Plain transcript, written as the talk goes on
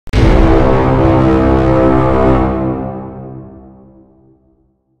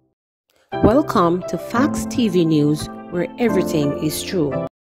Welcome to Facts TV News, where everything is true.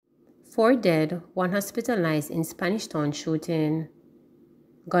 4 dead, 1 hospitalized in Spanish Town shooting.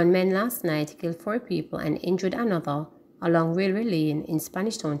 Gunmen last night killed 4 people and injured another along Railway Lane in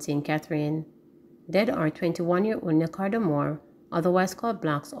Spanish Town, St. Catherine. Dead are 21-year-old Ricardo Moore, otherwise called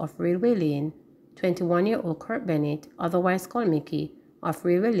Blacks, of Railway Lane, 21-year-old Kurt Bennett, otherwise called Mickey, of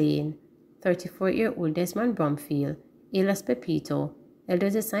Railway Lane, 34-year-old Desmond Brumfield, alias Pepito, elder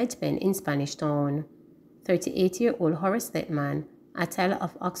Sidepen in Spanish Town, 38-year-old Horace Letman, a Tyler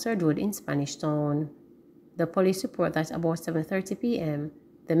of Oxford Road in Spanish Town. The police report that about 7:30 p.m.,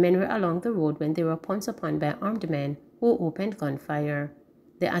 the men were along the road when they were pounced upon by armed men who opened gunfire.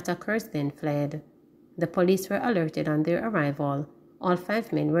 The attackers then fled. The police were alerted on their arrival. All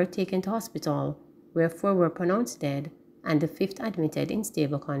 5 men were taken to hospital, where 4 were pronounced dead and the 5th admitted in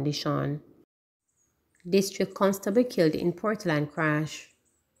stable condition. District Constable killed in Portland crash.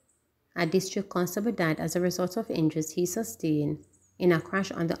 A district constable died as a result of injuries he sustained in a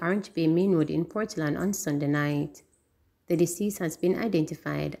crash on the Orange Bay Main Road in Portland on Sunday night. The deceased has been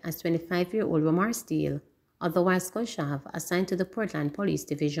identified as 25-year-old Romar Steele, otherwise Koshav, assigned to the Portland Police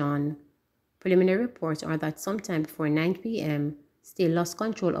Division. Preliminary reports are that sometime before 9 p.m., Steele lost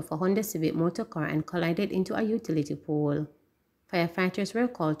control of a Honda Civic motor car and collided into a utility pole. Firefighters were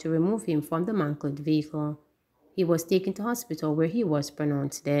called to remove him from the mangled vehicle. He was taken to hospital where he was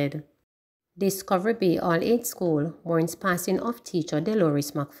pronounced dead. Discovery Bay All-Age School mourns passing of teacher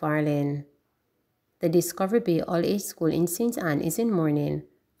Delores McFarlane. The Discovery Bay All-Age School in St. Anne is in mourning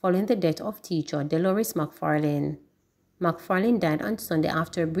following the death of teacher Delores McFarlane. McFarlane died on Sunday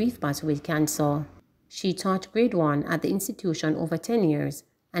after a brief battle with cancer. She taught grade 1 at the institution over 10 years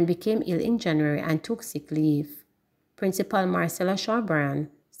and became ill in January and took sick leave. Principal Marcella Shawbrand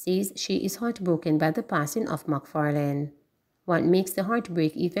says she is heartbroken by the passing of McFarlane. What makes the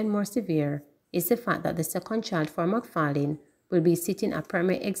heartbreak even more severe is the fact that the second child for McFarlane will be sitting a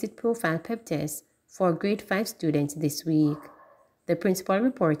primary exit profile pep test for grade 5 students this week. The principal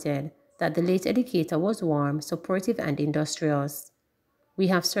reported that the late educator was warm, supportive, and industrious. "We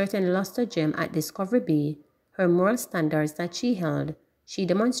have certainly lost a gem at Discovery Bay. Her moral standards that she held, she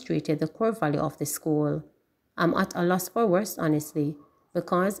demonstrated the core value of the school. I'm at a loss for words, honestly,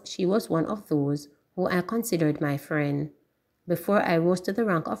 because she was one of those who I considered my friend. Before I rose to the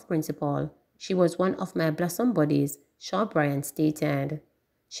rank of principal, she was one of my blossom buddies," Shaw Bryant stated.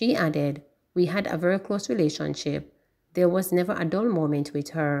 She added, "We had a very close relationship. There was never a dull moment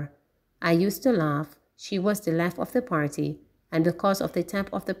with her. I used to laugh. She was the life of the party, and because of the type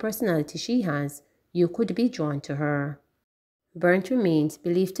of the personality she has, you could be drawn to her." Burnt remains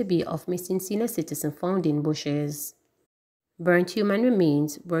believed to be of missing senior citizen found in bushes. Burnt human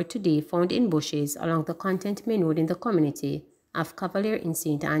remains were today found in bushes along the Content Main Road in the community of Cavalier in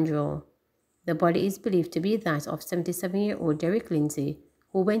St. Andrew. The body is believed to be that of 77-year-old Derek Lindsay,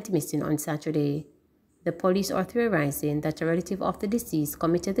 who went missing on Saturday. The police are theorizing that a relative of the deceased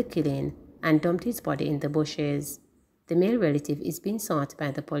committed the killing and dumped his body in the bushes. The male relative is being sought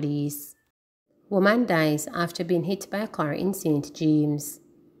by the police. Woman dies after being hit by a car in St. James.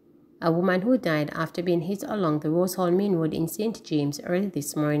 A woman who died after being hit along the Rose Hall Main Road in St. James early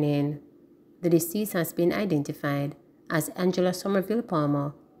this morning. The deceased has been identified as Angela Somerville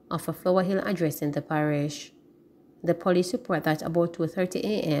Palmer of a Flower Hill address in the parish. The police report that about 2:30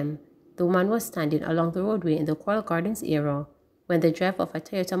 a.m., the woman was standing along the roadway in the Coral Gardens area when the driver of a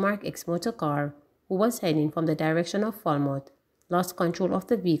Toyota Mark X motor car, who was heading from the direction of Falmouth, lost control of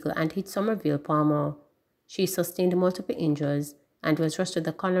the vehicle and hit Somerville Palmer. She sustained multiple injuries and was rushed to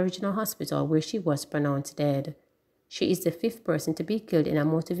the Conner Regional Hospital where she was pronounced dead. She is the 5th person to be killed in a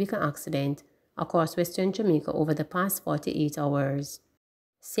motor vehicle accident across western Jamaica over the past 48 hours.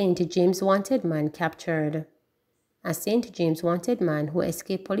 St. James wanted man captured. A St. James wanted man who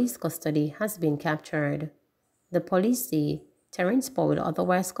escaped police custody has been captured. The police say Terence Powell,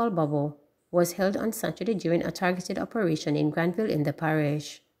 otherwise called Bobo, was held on Saturday during a targeted operation in Granville in the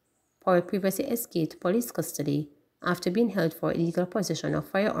parish. Powell previously escaped police custody after being held for illegal possession of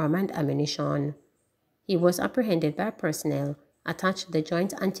firearm and ammunition. He was apprehended by personnel attached to the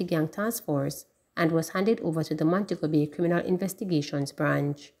Joint Anti-Gang Task Force and was handed over to the Montego Bay Criminal Investigations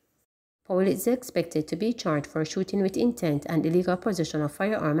Branch. Powell is expected to be charged for shooting with intent and illegal possession of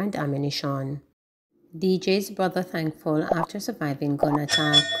firearm and ammunition. DJ's brother thankful after surviving gun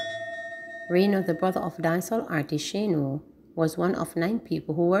attack. Reno, the brother of dancehall artist Shano, was one of 9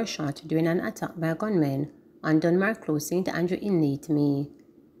 people who were shot during an attack by gunmen on Dunmar Close, St. Andrew in late May.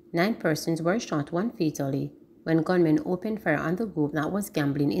 9 persons were shot, 1 fatally, when gunmen opened fire on the group that was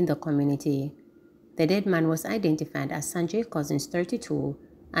gambling in the community. The dead man was identified as Sanjay Cousins, 32,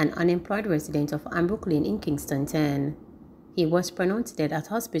 an unemployed resident of Ambrook Lane in Kingston 10. He was pronounced dead at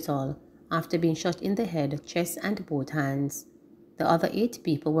hospital after being shot in the head, chest, and both hands. The other 8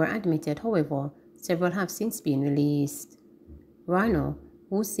 people were admitted, however, several have since been released. Rano,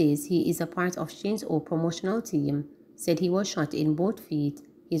 who says he is a part of Shane's O promotional team, said he was shot in both feet,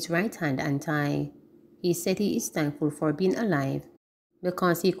 his right hand and thigh. He said he is thankful for being alive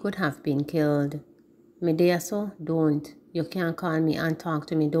because he could have been killed. Medeaso, don't. You can't call me and talk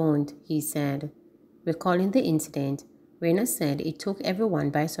to me, don't, he said. Recalling the incident, Rayner said it took everyone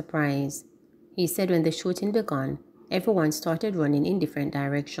by surprise. He said when the shooting began, everyone started running in different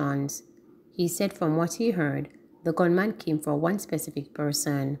directions. He said from what he heard, the gunman came for one specific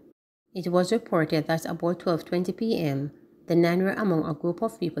person. It was reported that about 12:20 p.m., the 9 were among a group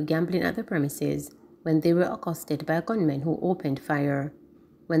of people gambling at the premises when they were accosted by gunmen who opened fire.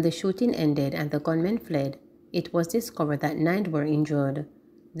 When the shooting ended and the gunmen fled, it was discovered that 9 were injured.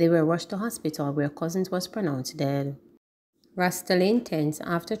 They were rushed to hospital where Cousins was pronounced dead. Rastallane tense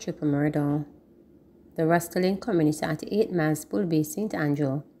after triple murder. The Rastallane community at 8 miles Bull Bay, St.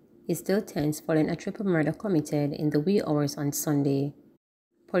 Andrew, is still tense following a triple murder committed in the wee hours on Sunday.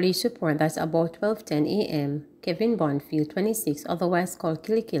 Police report that about 12:10 a.m., Kevin Bonfield, 26, otherwise called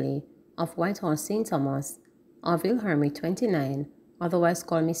Killy, of Whitehorse St. Thomas, Orville Hermit, 29, otherwise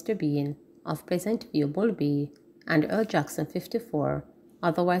called Mr. Bean, of Pleasant View, Bull Bay, and Earl Jackson, 54,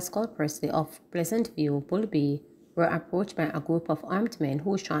 otherwise called Presley, of Pleasant View, Bull Bay, were approached by a group of armed men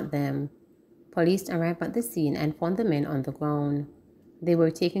who shot them. Police arrived at the scene and found the men on the ground. They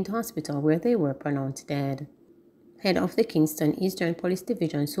were taken to hospital where they were pronounced dead. Head of the Kingston Eastern Police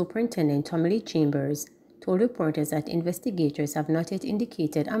Division Superintendent Tommy Lee Chambers told reporters that investigators have not yet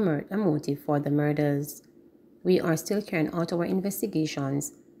indicated a motive for the murders. We are still carrying out our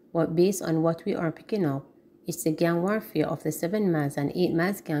investigations, but based on what we are picking up, it's the gang warfare of the 7 miles and 8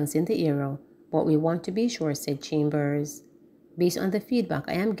 miles gangs in the area, but we want to be sure, said Chambers. Based on the feedback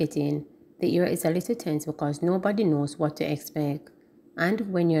I am getting, the area is a little tense because nobody knows what to expect.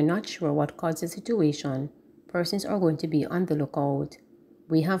 And when you're not sure what caused the situation, persons are going to be on the lookout.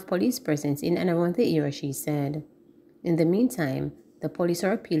 We have police presence in and around the area, she said. In the meantime, the police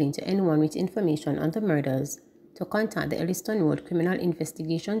are appealing to anyone with information on the murders to contact the Elliston Road Criminal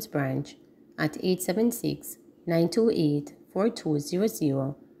Investigations Branch at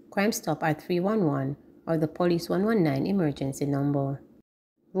 876-928-4200, Crime Stop at 311, or the Police 119 emergency number.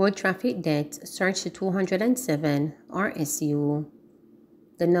 Road traffic deaths surged to 207, RSU.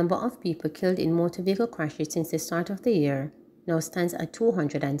 The number of people killed in motor vehicle crashes since the start of the year now stands at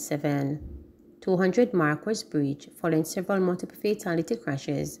 207. 200 mark was breached following several multiple fatality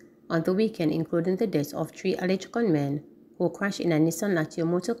crashes on the weekend, including the deaths of 3 alleged gunmen who crashed in a Nissan Latio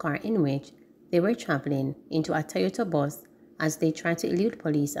motor car in which they were traveling into a Toyota bus as they tried to elude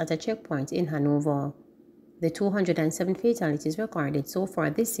police at a checkpoint in Hanover. The 207 fatalities recorded so far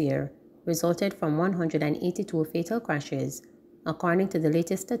this year resulted from 182 fatal crashes, according to the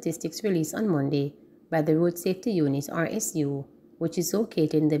latest statistics released on Monday by the Road Safety Unit RSU, which is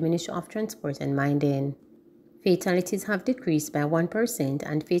located in the Ministry of Transport and Mining. Fatalities have decreased by 1%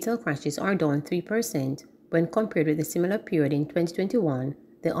 and fatal crashes are down 3% when compared with the similar period in 2021,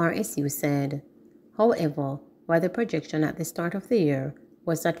 the RSU said. However, while the projection at the start of the year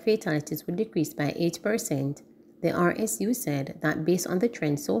was that fatalities would decrease by 8%, the RSU said that based on the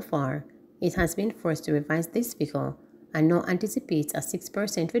trend so far, it has been forced to revise this figure and now anticipates a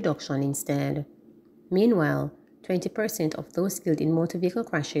 6% reduction instead. Meanwhile, 20% of those killed in motor vehicle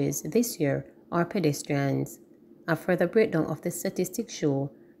crashes this year are pedestrians. A further breakdown of the statistics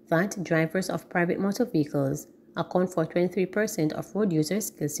show that drivers of private motor vehicles account for 23% of road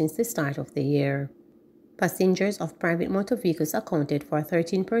users killed since the start of the year. Passengers of private motor vehicles accounted for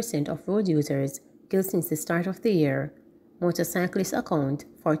 13% of road users killed since the start of the year. Motorcyclists account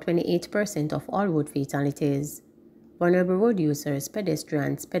for 28% of all road fatalities. Vulnerable road users,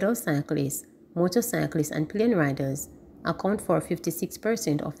 pedestrians, pedal cyclists, motorcyclists, and pillion riders account for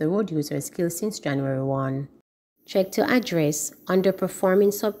 56% of the road users killed since January 1. Check to address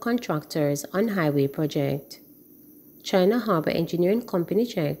underperforming subcontractors on highway project. China Harbor Engineering Company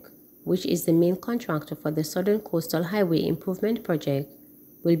Check, which is the main contractor for the Southern Coastal Highway Improvement Project,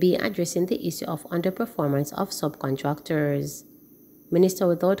 will be addressing the issue of underperformance of subcontractors. Minister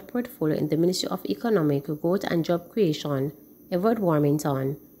without portfolio in the Ministry of Economic Growth and Job Creation, Everett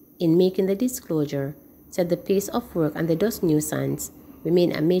Warmington, in making the disclosure, said the pace of work and the dust nuisance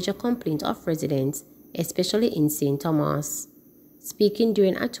remain a major complaint of residents, especially in St. Thomas. Speaking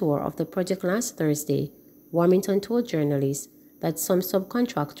during a tour of the project last Thursday, Warmington told journalists that some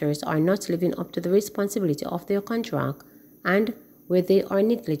subcontractors are not living up to the responsibility of their contract and where they are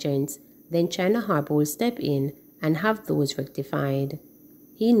negligent, then China Harbour will step in and have those rectified.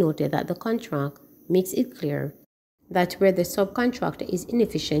 He noted that the contract makes it clear that where the subcontractor is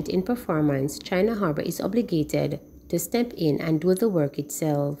inefficient in performance, China Harbour is obligated to step in and do the work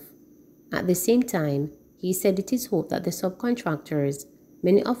itself. At the same time, he said it is hoped that the subcontractors,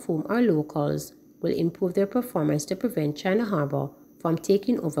 many of whom are locals, will improve their performance to prevent China Harbour from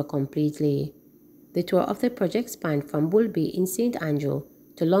taking over completely. The tour of the project spanned from Bull Bay in St. Andrew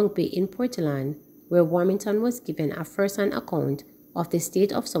to Long Bay in Portland, where Warmington was given a first-hand account of the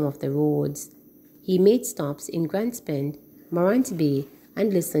state of some of the roads. He made stops in Grants Bend, Morant Bay,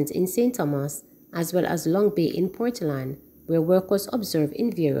 and listens in St. Thomas, as well as Long Bay in Portland, where work was observed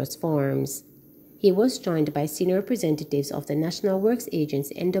in various forms. He was joined by senior representatives of the National Works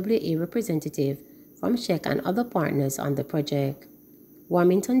Agency NWA representative from Czech and other partners on the project.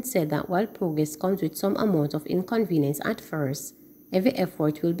 Warmington said that while progress comes with some amount of inconvenience at first, every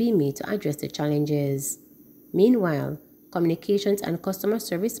effort will be made to address the challenges. Meanwhile, Communications and Customer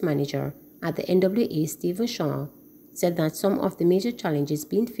Service Manager at the NWA, Stephen Shaw, said that some of the major challenges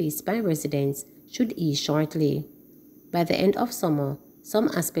being faced by residents should ease shortly. By the end of summer, some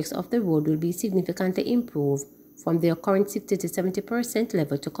aspects of the road will be significantly improved from their current 60 to 70%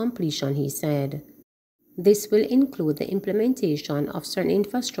 level to completion, he said. This will include the implementation of certain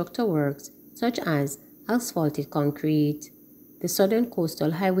infrastructure works, such as asphalted concrete. The Southern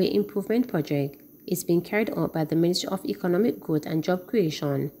Coastal Highway Improvement Project is being carried out by the Ministry of Economic Growth and Job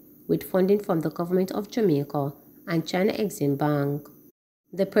Creation, with funding from the Government of Jamaica and China Exim Bank.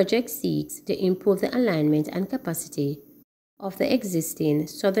 The project seeks to improve the alignment and capacity of the existing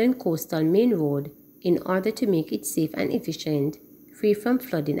Southern Coastal Main Road in order to make it safe and efficient, free from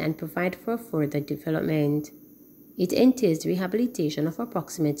flooding, and provide for further development. It entails rehabilitation of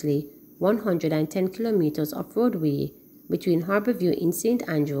approximately 110 kilometers of roadway between Harborview in St.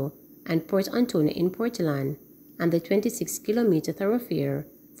 Andrew and Port Antonio in Portland, and the 26-kilometer thoroughfare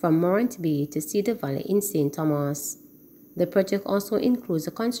from Morant Bay to Cedar Valley in St. Thomas. The project also includes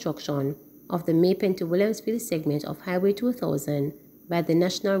the construction of the Maypen to Williamsville segment of Highway 2000 by the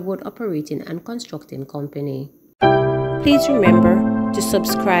National Road Operating and Constructing Company. Please remember to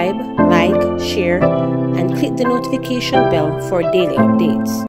subscribe, like, share, and click the notification bell for daily updates.